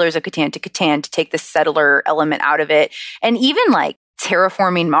Settlers of Catan to Catan to take the settler element out of it. And even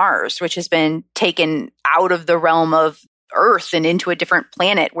terraforming Mars, which has been taken out of the realm of Earth and into a different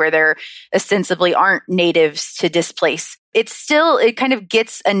planet where there ostensibly aren't natives to displace. It kind of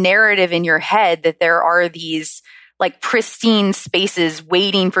gets a narrative in your head that there are these pristine spaces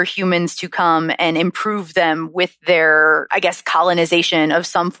waiting for humans to come and improve them with their, I guess, colonization of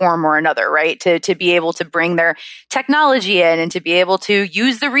some form or another, right? To be able to bring their technology in and to be able to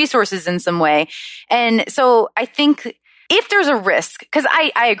use the resources in some way. And so I think if there's a risk, because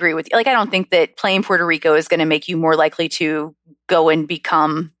I agree with you, I don't think that playing Puerto Rico is going to make you more likely to go and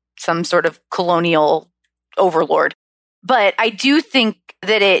become some sort of colonial overlord. But I do think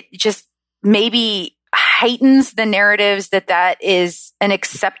that it just maybe heightens the narratives that is an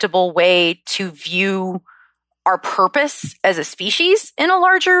acceptable way to view our purpose as a species in a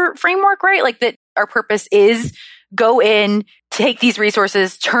larger framework, right? That our purpose is go in, take these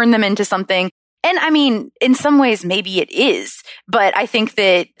resources, turn them into something. And I mean, in some ways, maybe it is. But I think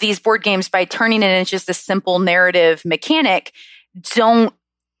that these board games, by turning it into just a simple narrative mechanic, don't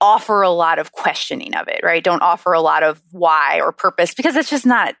offer a lot of questioning of it, right? Don't offer a lot of why or purpose, because it's just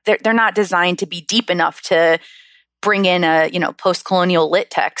not, they're not designed to be deep enough to bring in a, post-colonial lit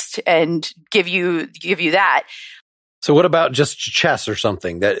text and give you that. So what about just chess or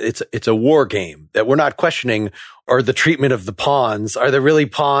something that it's a war game that we're not questioning, or the treatment of the pawns? Are there really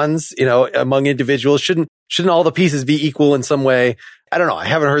pawns, among individuals? Shouldn't all the pieces be equal in some way? I don't know. I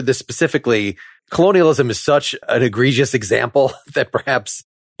haven't heard this specifically. Colonialism is such an egregious example that perhaps,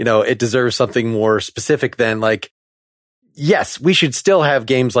 it deserves something more specific than yes, we should still have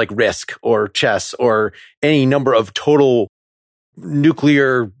games like Risk or chess or any number of total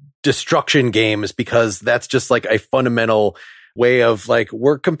nuclear destruction games, because that's just like a fundamental way of like,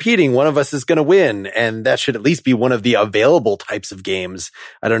 we're competing. One of us is going to win. And that should at least be one of the available types of games.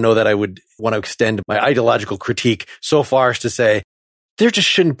 I don't know that I would want to extend my ideological critique so far as to say, there just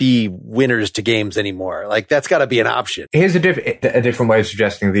shouldn't be winners to games anymore. Like, that's got to be an option. Here's a different way of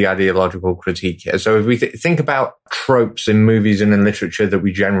suggesting the ideological critique here. So if we think about tropes in movies and in literature that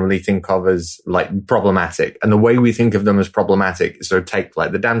we generally think of as like problematic, and the way we think of them as problematic, so take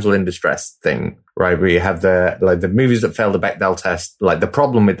like the damsel in distress thing, right? Where you have the movies that fail the Bechdel test. Like, the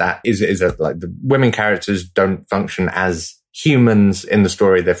problem with that is that like the women characters don't function as humans in the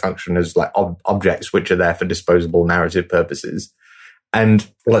story. They function as like objects which are there for disposable narrative purposes. And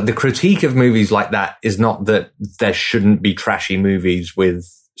like, the critique of movies like that is not that there shouldn't be trashy movies with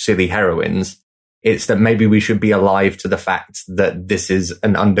silly heroines. It's that maybe we should be alive to the fact that this is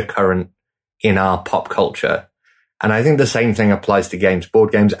an undercurrent in our pop culture. And I think the same thing applies to games,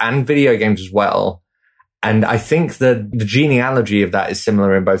 board games and video games as well. And I think that the genealogy of that is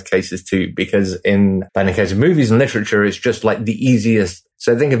similar in both cases too, because in the case of movies and literature, it's just like the easiest.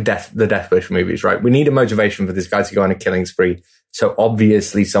 So think of the Death Wish movies, right? We need a motivation for this guy to go on a killing spree. So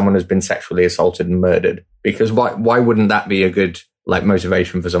obviously someone has been sexually assaulted and murdered, because why wouldn't that be a good like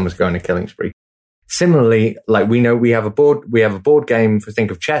motivation for someone to go on a killing spree? Similarly, like, we know we have a board game for,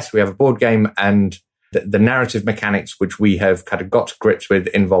 think of chess, we have a board game, and the narrative mechanics which we have kind of got to grips with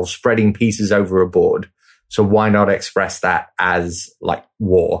involve spreading pieces over a board. So why not express that as like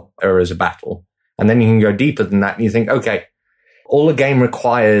war or as a battle? And then you can go deeper than that and you think, okay, all a game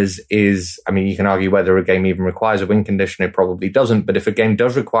requires is, I mean, you can argue whether a game even requires a win condition. It probably doesn't. But if a game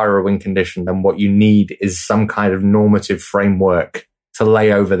does require a win condition, then what you need is some kind of normative framework to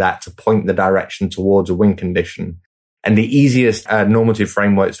lay over that to point the direction towards a win condition. And the easiest normative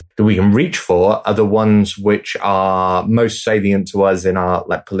frameworks that we can reach for are the ones which are most salient to us in our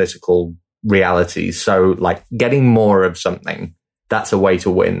like political realities. So like, getting more of something, that's a way to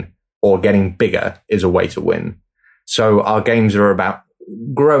win, or getting bigger is a way to win. So our games are about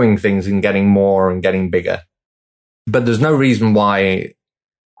growing things and getting more and getting bigger. But there's no reason why,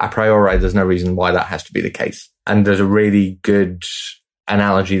 a priori, there's no reason why that has to be the case. And there's a really good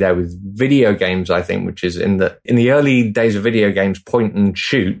analogy there with video games, I think, which is in the early days of video games, point and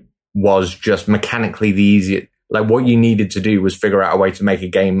shoot was just mechanically the easiest. Like, what you needed to do was figure out a way to make a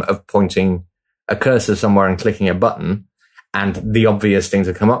game of pointing a cursor somewhere and clicking a button. And the obvious thing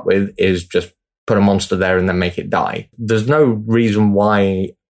to come up with is just put a monster there and then make it die. There's no reason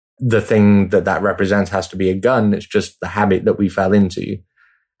why the thing that represents has to be a gun. It's just the habit that we fell into.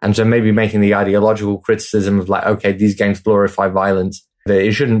 And so maybe making the ideological criticism of like, okay, these games glorify violence.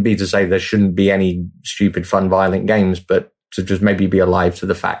 It shouldn't be to say there shouldn't be any stupid, fun, violent games, but to just maybe be alive to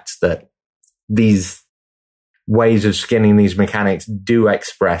the fact that these ways of skinning these mechanics do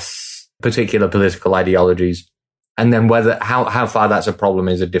express particular political ideologies. And then how far that's a problem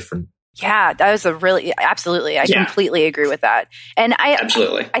is a different. Yeah, that was absolutely. I completely agree with that. And I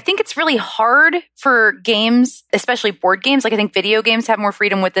think it's really hard for games, especially board games. Like, I think video games have more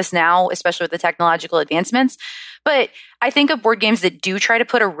freedom with this now, especially with the technological advancements. But I think of board games that do try to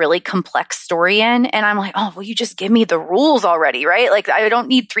put a really complex story in. And I'm like, oh, well, you just give me the rules already, right? Like, I don't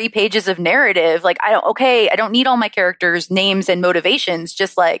need 3 pages of narrative. Like, I don't need all my characters' names and motivations.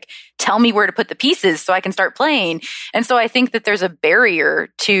 Just like, tell me where to put the pieces so I can start playing. And so I think that there's a barrier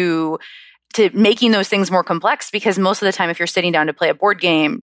to making those things more complex, because most of the time, if you're sitting down to play a board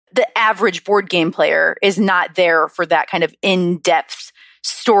game, the average board game player is not there for that kind of in-depth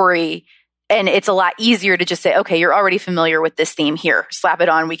story. And it's a lot easier to just say, okay, you're already familiar with this theme here. Slap it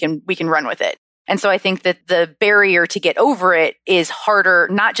on. We can run with it. And so I think that the barrier to get over it is harder,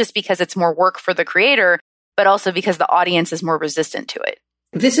 not just because it's more work for the creator, but also because the audience is more resistant to it.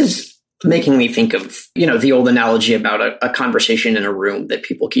 This is making me think of, the old analogy about a conversation in a room that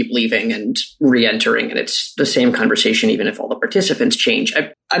people keep leaving and re-entering. And it's the same conversation, even if all the participants change.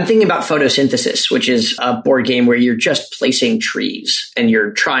 I'm thinking about Photosynthesis, which is a board game where you're just placing trees and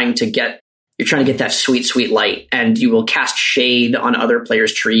you're trying to get that sweet, sweet light, and you will cast shade on other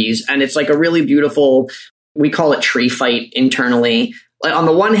players' trees. And it's like a really beautiful, we call it tree fight internally. Like, on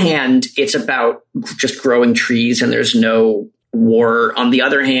the one hand, it's about just growing trees and there's no war. On the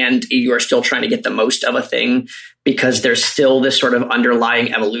other hand, you are still trying to get the most of a thing because there's still this sort of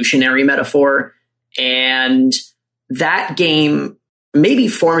underlying evolutionary metaphor. And that game maybe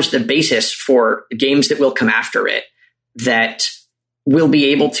forms the basis for games that will come after it that will be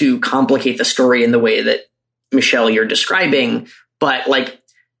able to complicate the story in the way that, Michelle, you're describing, but like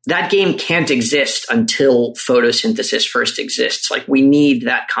that game can't exist until photosynthesis first exists. Like, we need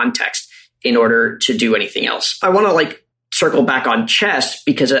that context in order to do anything else. I want to circle back on chess,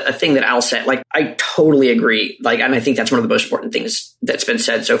 because a thing that Al said, I totally agree. And I think that's one of the most important things that's been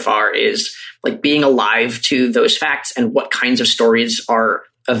said so far is being alive to those facts and what kinds of stories are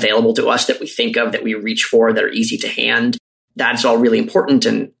available to us that we think of, that we reach for, that are easy to hand. That's all really important.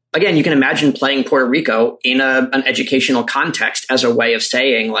 And again, you can imagine playing Puerto Rico in an educational context as a way of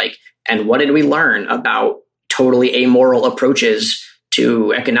saying and what did we learn about totally amoral approaches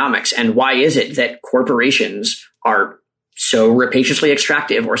to economics? And why is it that corporations are so rapaciously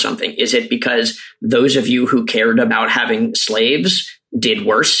extractive or something? Is it because those of you who cared about having slaves did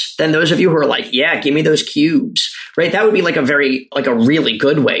worse than those of you who are yeah, give me those cubes, right? That would be a really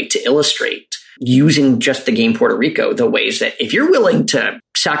good way to illustrate, using just the game Puerto Rico, the ways that if you're willing to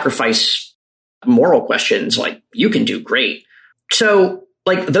sacrifice moral questions, you can do great. So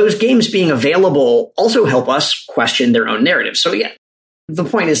those games being available also help us question their own narrative. So yeah, the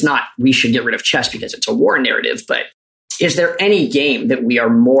point is not we should get rid of chess because it's a war narrative, but is there any game that we are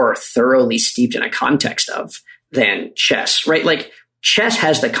more thoroughly steeped in a context of than chess, right? Chess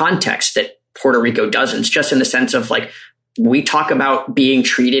has the context that Puerto Rico doesn't, just in the sense of we talk about being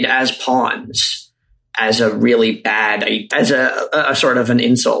treated as pawns, as a really bad, as a sort of an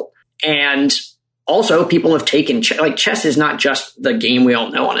insult. And also people have taken, chess is not just the game we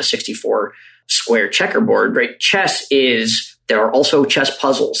all know on a 64 square checkerboard, right? There are also chess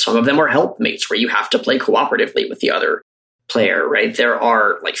puzzles. Some of them are helpmates where you have to play cooperatively with the other player, right? There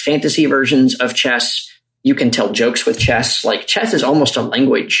are fantasy versions of chess. You can tell jokes with chess. Chess is almost a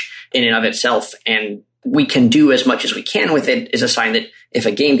language in and of itself. And we can do as much as we can with it is a sign that if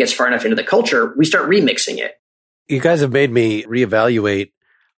a game gets far enough into the culture, we start remixing it. You guys have made me reevaluate.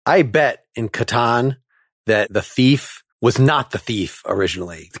 I bet in Catan that the thief was not the thief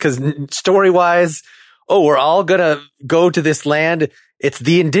originally, because story-wise, we're all going to go to this land. It's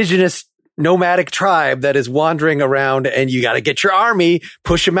the indigenous nomadic tribe that is wandering around, and you got to get your army,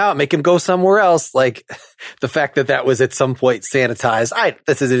 push them out, make them go somewhere else. The fact that was at some point sanitized.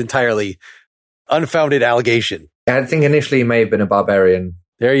 This is an entirely unfounded allegation. I think initially it may have been a barbarian.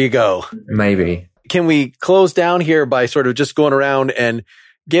 There you go. Maybe. Can we close down here by sort of just going around and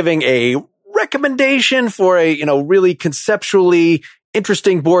giving a recommendation for a, really conceptually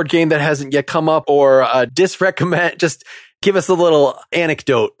interesting board game that hasn't yet come up, or disrecommend? Just give us a little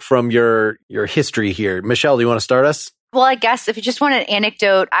anecdote from your history here. Michelle, do you want to start us? Well, I guess if you just want an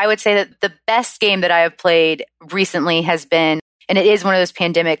anecdote, I would say that the best game that I have played recently has been, and it is one of those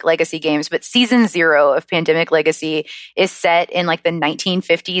Pandemic Legacy games, but Season 0 of Pandemic Legacy is set in the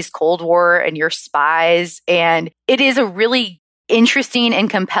 1950s Cold War, and you're spies. And it is a really interesting and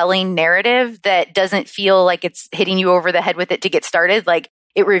compelling narrative that doesn't feel like it's hitting you over the head with it to get started.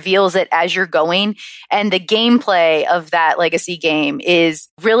 It reveals it as you're going. And the gameplay of that legacy game is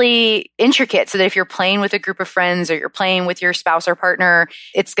really intricate, so that if you're playing with a group of friends or you're playing with your spouse or partner,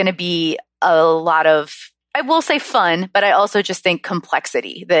 it's going to be a lot of, I will say, fun, but I also just think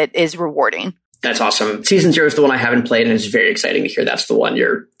complexity that is rewarding. That's awesome. Season 0 is the one I haven't played, and it's very exciting to hear that's the one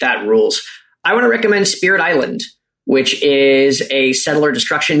that rules. I want to recommend Spirit Island, which is a settler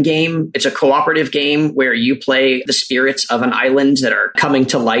destruction game. It's a cooperative game where you play the spirits of an island that are coming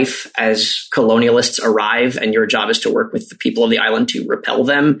to life as colonialists arrive, and your job is to work with the people of the island to repel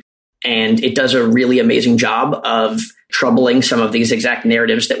them. And it does a really amazing job of troubling some of these exact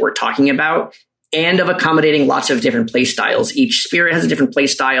narratives that we're talking about, and of accommodating lots of different play styles. Each spirit has a different play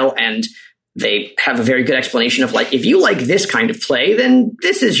style, and they have a very good explanation of if you like this kind of play, then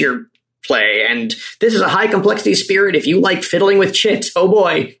this is your play. And this is a high complexity spirit. If you like fiddling with chits, oh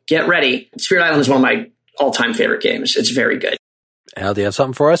boy, get ready. Spirit Island is one of my all-time favorite games. It's very good. Al, do you have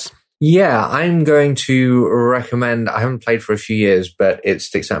something for us? Yeah, I'm going to recommend, I haven't played for a few years, but it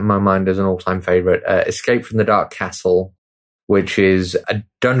sticks out in my mind as an all-time favorite, Escape from the Dark Castle, which is a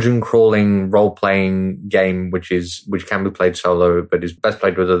dungeon crawling role-playing game, which can be played solo, but is best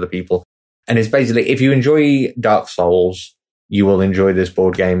played with other people. And it's basically, if you enjoy Dark Souls, you will enjoy this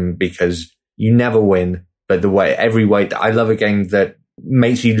board game, because you never win, but every way, I love a game that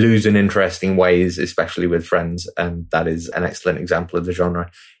makes you lose in interesting ways, especially with friends. And that is an excellent example of the genre,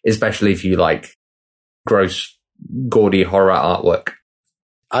 especially if you like gross, gaudy horror artwork.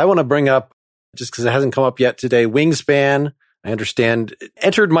 I want to bring up, just because it hasn't come up yet today, Wingspan. I understand it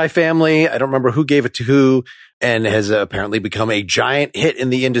entered my family. I don't remember who gave it to who, and has apparently become a giant hit in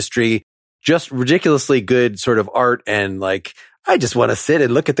the industry. Just ridiculously good sort of art, and I just want to sit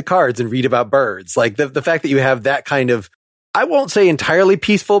and look at the cards and read about birds. The fact that you have that kind of, I won't say entirely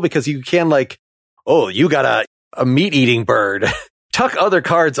peaceful, because you can you got a meat eating bird tuck other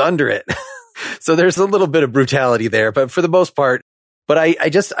cards under it. So there's a little bit of brutality there, but for the most part, but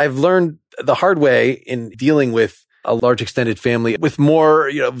I've learned the hard way in dealing with a large extended family with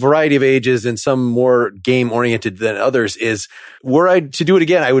more, variety of ages and some more game oriented than others is were I to do it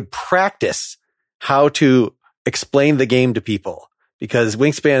again, I would practice how to explain the game to people, because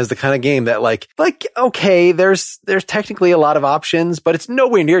Wingspan is the kind of game that okay, there's technically a lot of options, but it's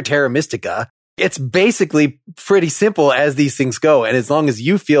nowhere near Terra Mystica. It's basically pretty simple as these things go. And as long as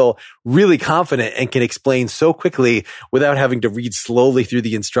you feel really confident and can explain so quickly without having to read slowly through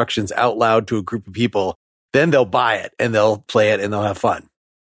the instructions out loud to a group of people, then they'll buy it and they'll play it and they'll have fun.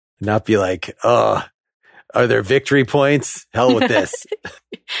 Not be like, oh, are there victory points? Hell with this.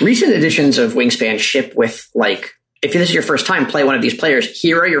 Recent editions of Wingspan ship with if this is your first time, play one of these players.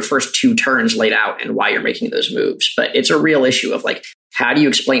 Here are your first 2 turns laid out and why you're making those moves. But it's a real issue of how do you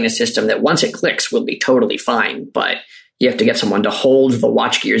explain a system that once it clicks will be totally fine, but you have to get someone to hold the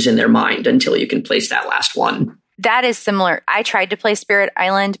watch gears in their mind until you can place that last one. That is similar. I tried to play Spirit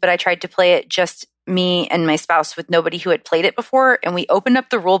Island, but I tried to play it just me and my spouse with nobody who had played it before. And we opened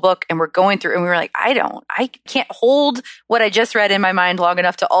up the rule book and we're going through and we were like, I can't hold what I just read in my mind long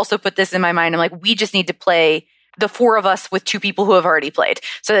enough to also put this in my mind. I'm like, we just need to play the 4 of us with 2 people who have already played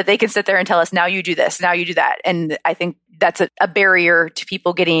so that they can sit there and tell us, now you do this, now you do that. And I think that's a barrier to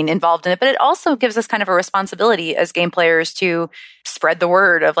people getting involved in it. But it also gives us kind of a responsibility as game players to spread the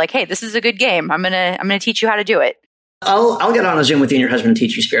word of hey, this is a good game. I'm going to teach you how to do it. I'll get on a Zoom with you and your husband and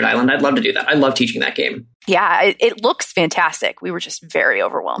teach you Spirit Island. I'd love to do that. I love teaching that game. Yeah, it looks fantastic. We were just very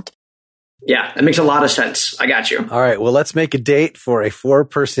overwhelmed. Yeah, that makes a lot of sense. I got you. All right. Well, let's make a date for a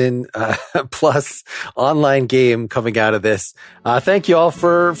 4-person plus online game coming out of this. Thank you all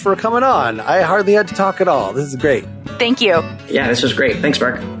for coming on. I hardly had to talk at all. This is great. Thank you. Yeah, this was great. Thanks,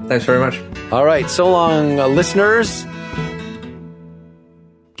 Mark. Thanks very much. All right. So long, listeners.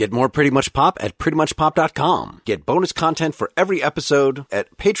 Get more Pretty Much Pop at prettymuchpop.com. Get bonus content for every episode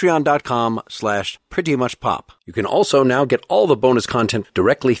at patreon.com/prettymuchpop. You can also now get all the bonus content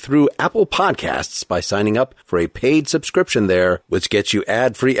directly through Apple Podcasts by signing up for a paid subscription there, which gets you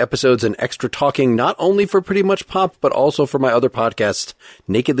ad-free episodes and extra talking not only for Pretty Much Pop, but also for my other podcasts,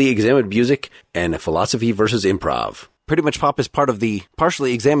 Nakedly Examined Music and Philosophy vs. Improv. Pretty Much Pop is part of the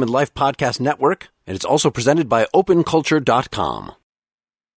Partially Examined Life podcast network, and it's also presented by openculture.com.